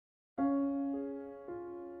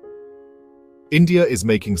India is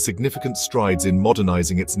making significant strides in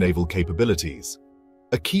modernizing its naval capabilities.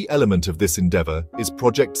 A key element of this endeavor is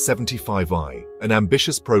Project-75, an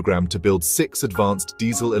ambitious program to build 6 advanced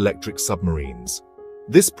diesel-electric submarines.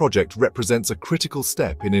 This project represents a critical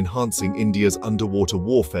step in enhancing India's underwater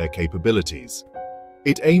warfare capabilities.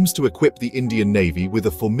 It aims to equip the Indian Navy with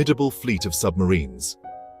a formidable fleet of submarines.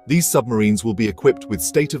 These submarines will be equipped with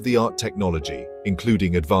state-of-the-art technology,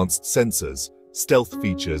 including advanced sensors, stealth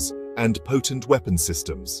features, and potent weapon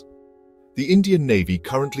systems. The Indian Navy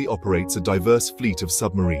currently operates a diverse fleet of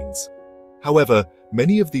submarines. However,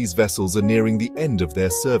 many of these vessels are nearing the end of their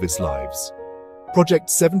service lives.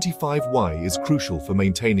 Project-75 is crucial for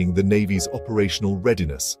maintaining the Navy's operational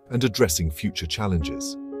readiness and addressing future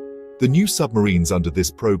challenges. The new submarines under this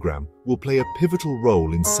program will play a pivotal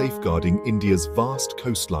role in safeguarding India's vast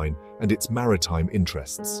coastline and its maritime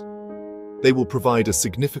interests. They will provide a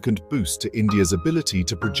significant boost to India's ability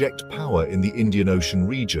to project power in the Indian Ocean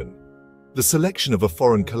region. The selection of a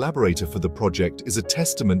foreign collaborator for the project is a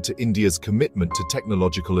testament to India's commitment to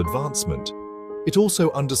technological advancement. It also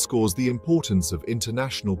underscores the importance of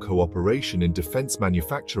international cooperation in defense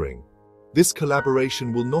manufacturing. This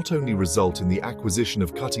collaboration will not only result in the acquisition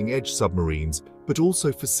of cutting-edge submarines, but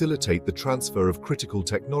also facilitate the transfer of critical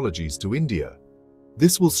technologies to India.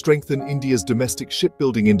 This will strengthen India's domestic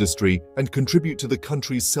shipbuilding industry and contribute to the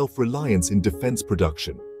country's self-reliance in defense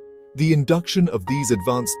production. The induction of these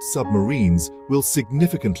advanced submarines will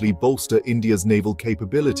significantly bolster India's naval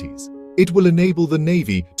capabilities. It will enable the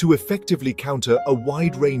Navy to effectively counter a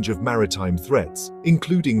wide range of maritime threats,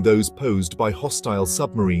 including those posed by hostile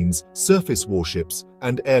submarines, surface warships,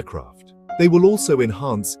 and aircraft. They will also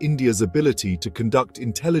enhance India's ability to conduct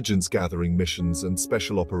intelligence-gathering missions and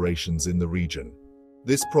special operations in the region.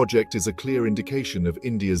 This project is a clear indication of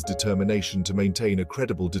India's determination to maintain a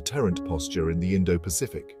credible deterrent posture in the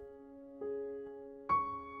Indo-Pacific.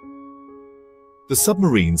 The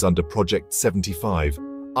submarines under Project-75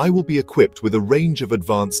 will be equipped with a range of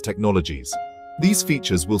advanced technologies. These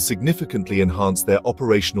features will significantly enhance their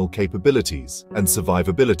operational capabilities and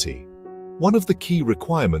survivability. One of the key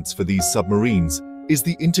requirements for these submarines is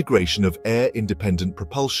the integration of Air-Independent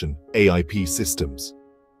Propulsion (AIP) systems.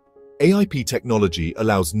 AIP technology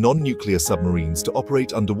allows non-nuclear submarines to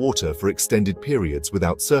operate underwater for extended periods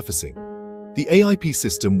without surfacing. The AIP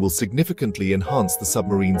system will significantly enhance the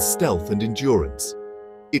submarine's stealth and endurance.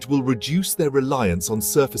 It will reduce their reliance on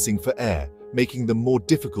surfacing for air, making them more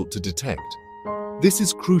difficult to detect. This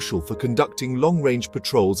is crucial for conducting long-range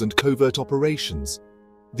patrols and covert operations.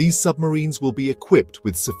 These submarines will be equipped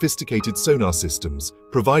with sophisticated sonar systems,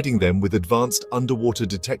 providing them with advanced underwater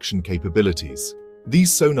detection capabilities.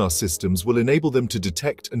 These sonar systems will enable them to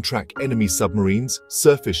detect and track enemy submarines,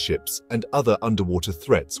 surface ships, and other underwater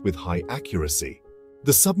threats with high accuracy.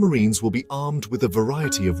 The submarines will be armed with a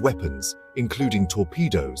variety of weapons, including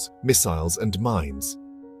torpedoes, missiles, and mines.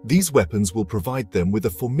 These weapons will provide them with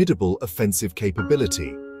a formidable offensive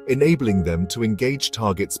capability, enabling them to engage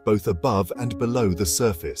targets both above and below the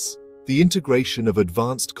surface. The integration of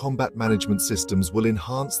advanced combat management systems will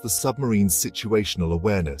enhance the submarine's situational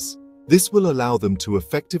awareness. This will allow them to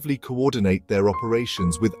effectively coordinate their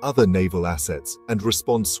operations with other naval assets and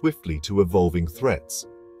respond swiftly to evolving threats.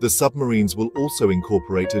 The submarines will also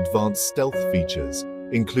incorporate advanced stealth features,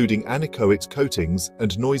 including anechoic coatings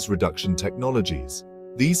and noise reduction technologies.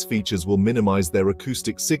 These features will minimize their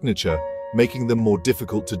acoustic signature, making them more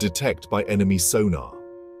difficult to detect by enemy sonar.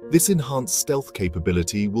 This enhanced stealth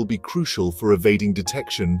capability will be crucial for evading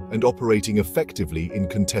detection and operating effectively in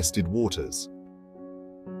contested waters.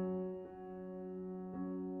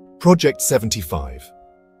 Project-75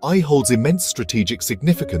 holds immense strategic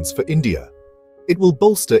significance for India. It will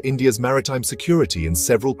bolster India's maritime security in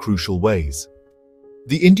several crucial ways.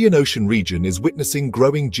 The Indian Ocean region is witnessing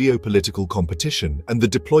growing geopolitical competition and the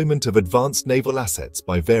deployment of advanced naval assets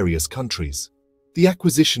by various countries. The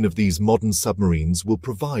acquisition of these modern submarines will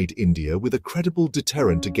provide India with a credible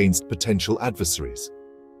deterrent against potential adversaries.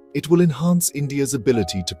 It will enhance India's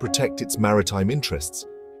ability to protect its maritime interests,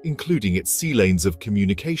 including its sea lanes of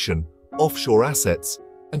communication, offshore assets,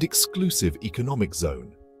 and exclusive economic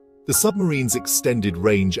zone. The submarine's extended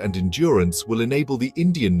range and endurance will enable the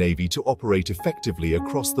Indian Navy to operate effectively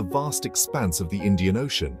across the vast expanse of the Indian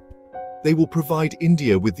Ocean. They will provide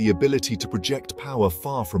India with the ability to project power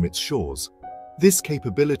far from its shores. This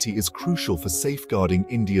capability is crucial for safeguarding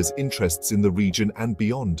India's interests in the region and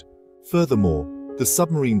beyond. Furthermore, the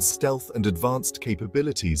submarine's stealth and advanced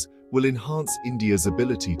capabilities will enhance India's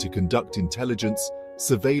ability to conduct intelligence,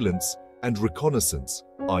 surveillance, and reconnaissance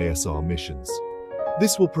 (ISR) missions.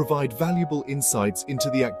 This will provide valuable insights into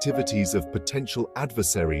the activities of potential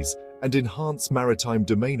adversaries and enhance maritime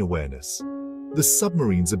domain awareness. The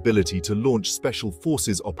submarine's ability to launch special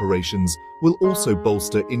forces operations will also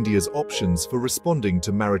bolster India's options for responding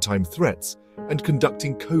to maritime threats and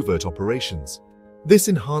conducting covert operations. This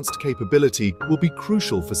enhanced capability will be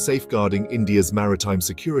crucial for safeguarding India's maritime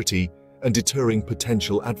security and deterring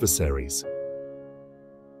potential adversaries.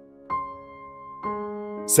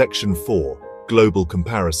 Section 4. Global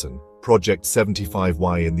Comparison.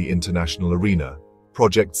 Project-75 in the international arena.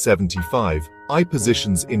 Project-75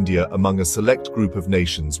 positions India among a select group of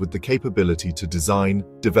nations with the capability to design,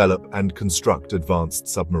 develop, and construct advanced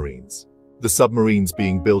submarines. The submarines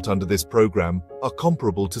being built under this program are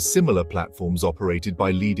comparable to similar platforms operated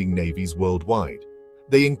by leading navies worldwide.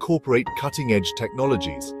 They incorporate cutting-edge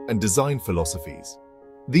technologies and design philosophies.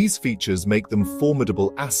 These features make them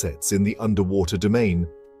formidable assets in the underwater domain.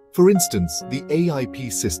 For instance, the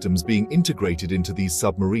AIP systems being integrated into these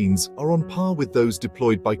submarines are on par with those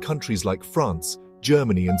deployed by countries like France,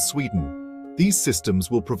 Germany, and Sweden. These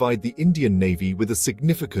systems will provide the Indian Navy with a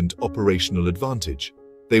significant operational advantage.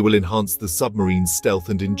 They will enhance the submarine's stealth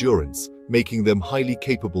and endurance, making them highly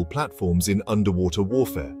capable platforms in underwater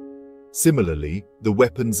warfare. Similarly, the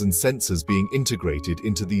weapons and sensors being integrated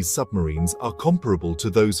into these submarines are comparable to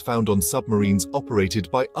those found on submarines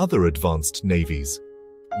operated by other advanced navies.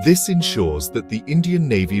 This ensures that the Indian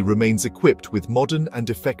Navy remains equipped with modern and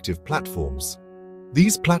effective platforms.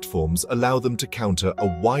 These platforms allow them to counter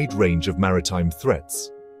a wide range of maritime threats.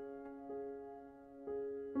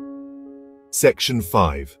 Section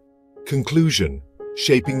 5. Conclusion.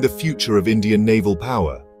 Shaping the future of Indian naval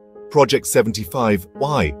power.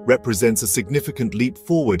 Project-75 represents a significant leap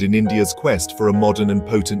forward in India's quest for a modern and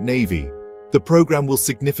potent navy. The program will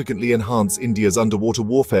significantly enhance India's underwater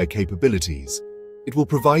warfare capabilities. It will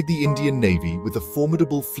provide the Indian Navy with a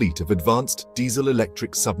formidable fleet of advanced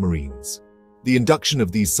diesel-electric submarines. The induction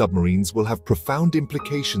of these submarines will have profound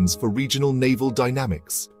implications for regional naval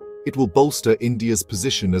dynamics. It will bolster India's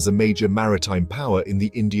position as a major maritime power in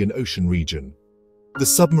the Indian Ocean region. The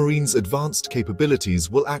submarine's advanced capabilities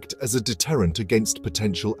will act as a deterrent against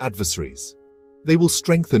potential adversaries. They will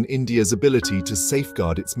strengthen India's ability to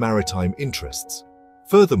safeguard its maritime interests.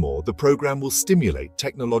 Furthermore, the program will stimulate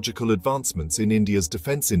technological advancements in India's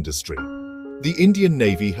defense industry. The Indian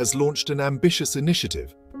Navy has launched an ambitious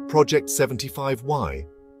initiative, Project-75,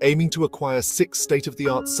 aiming to acquire 6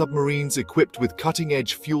 state-of-the-art submarines equipped with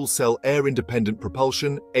cutting-edge fuel cell Air-Independent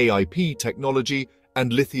Propulsion (AIP) technology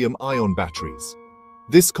and lithium-ion batteries.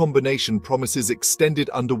 This combination promises extended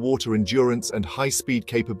underwater endurance and high-speed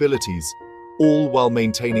capabilities, all while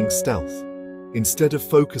maintaining stealth. Instead of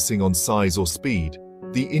focusing on size or speed,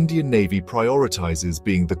 the Indian Navy prioritizes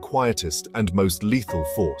being the quietest and most lethal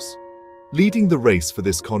force. Leading the race for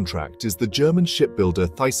this contract is the German shipbuilder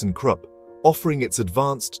ThyssenKrupp, offering its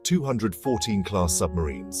advanced 214-class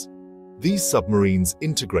submarines. These submarines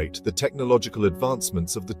integrate the technological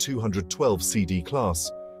advancements of the 212 CD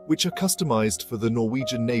class, which are customized for the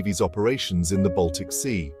Norwegian Navy's operations in the Baltic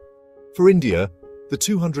Sea. For India, the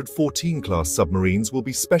 214-class submarines will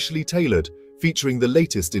be specially tailored, featuring the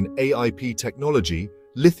latest in AIP technology,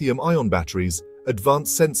 lithium-ion batteries,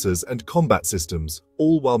 advanced sensors and combat systems,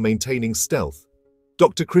 all while maintaining stealth.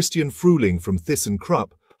 Dr. Christian Fruhling from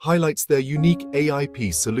ThyssenKrupp highlights their unique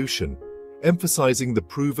AIP solution, emphasizing the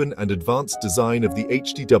proven and advanced design of the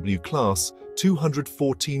HDW class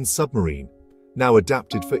 214 submarine, now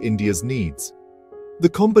adapted for India's needs. The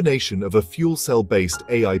combination of a fuel cell-based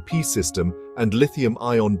AIP system and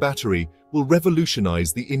lithium-ion battery will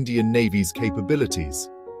revolutionize the Indian Navy's capabilities.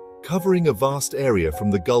 Covering a vast area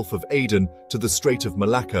from the Gulf of Aden to the Strait of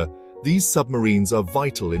Malacca, these submarines are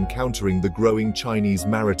vital in countering the growing Chinese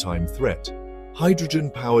maritime threat.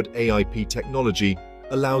 Hydrogen-powered AIP technology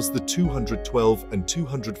allows the 212 and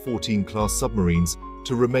 214 class submarines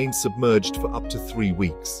to remain submerged for up to 3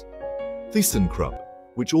 weeks. ThyssenKrupp,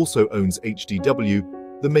 which also owns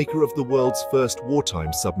HDW, the maker of the world's first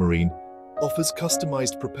wartime submarine, offers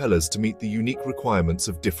customized propellers to meet the unique requirements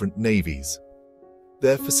of different navies.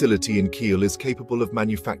 Their facility in Kiel is capable of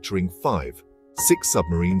manufacturing 5, 6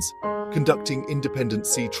 submarines, conducting independent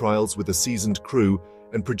sea trials with a seasoned crew,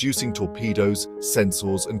 and producing torpedoes,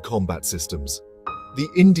 sensors, and combat systems. The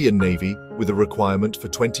Indian Navy, with a requirement for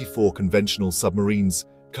 24 conventional submarines,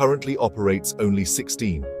 currently operates only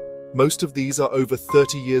 16. Most of these are over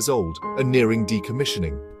 30 years old and nearing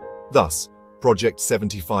decommissioning. Thus,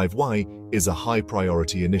 Project-75 is a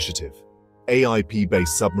high-priority initiative.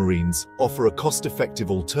 AIP-based submarines offer a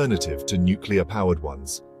cost-effective alternative to nuclear-powered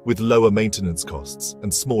ones, with lower maintenance costs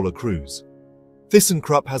and smaller crews.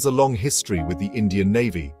 ThyssenKrupp has a long history with the Indian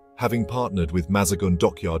Navy, having partnered with Mazagon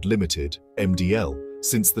Dockyard Limited (MDL)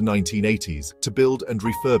 since the 1980s to build and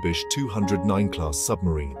refurbish 209 class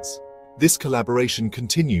submarines. This collaboration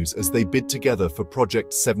continues as they bid together for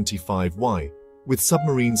Project-75Y, with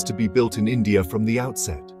submarines to be built in India from the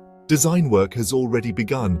outset. Design work has already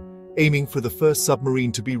begun, aiming for the first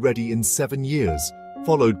submarine to be ready in 7 years,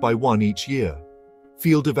 followed by one each year.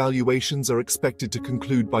 Field evaluations are expected to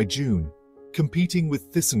conclude by June. Competing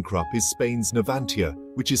with ThyssenKrupp is Spain's Navantia,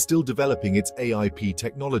 which is still developing its AIP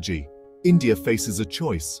technology. India faces a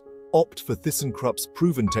choice: opt for ThyssenKrupp's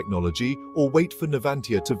proven technology or wait for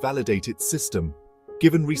Navantia to validate its system.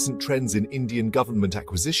 Given recent trends in Indian government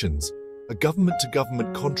acquisitions, a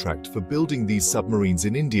government-to-government contract for building these submarines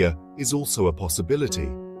in India is also a possibility.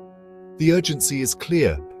 The urgency is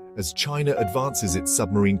clear as China advances its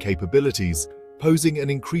submarine capabilities, posing an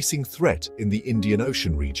increasing threat in the Indian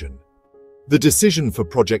Ocean region. The decision for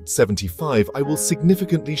Project-75 will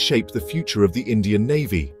significantly shape the future of the Indian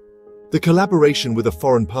Navy. The collaboration with a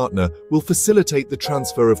foreign partner will facilitate the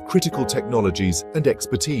transfer of critical technologies and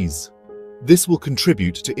expertise. This will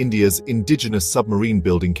contribute to India's indigenous submarine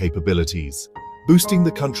building capabilities, boosting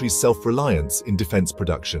the country's self-reliance in defense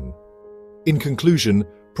production. In conclusion,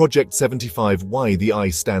 Project-75Y, the I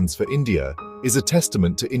stands for India, is a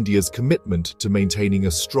testament to India's commitment to maintaining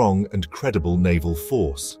a strong and credible naval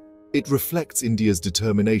force. It reflects India's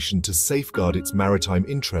determination to safeguard its maritime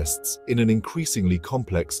interests in an increasingly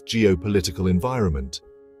complex geopolitical environment.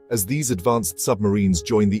 As these advanced submarines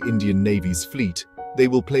join the Indian Navy's fleet, they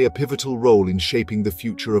will play a pivotal role in shaping the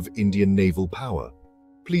future of Indian naval power.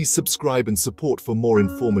 Please subscribe and support for more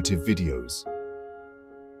informative videos.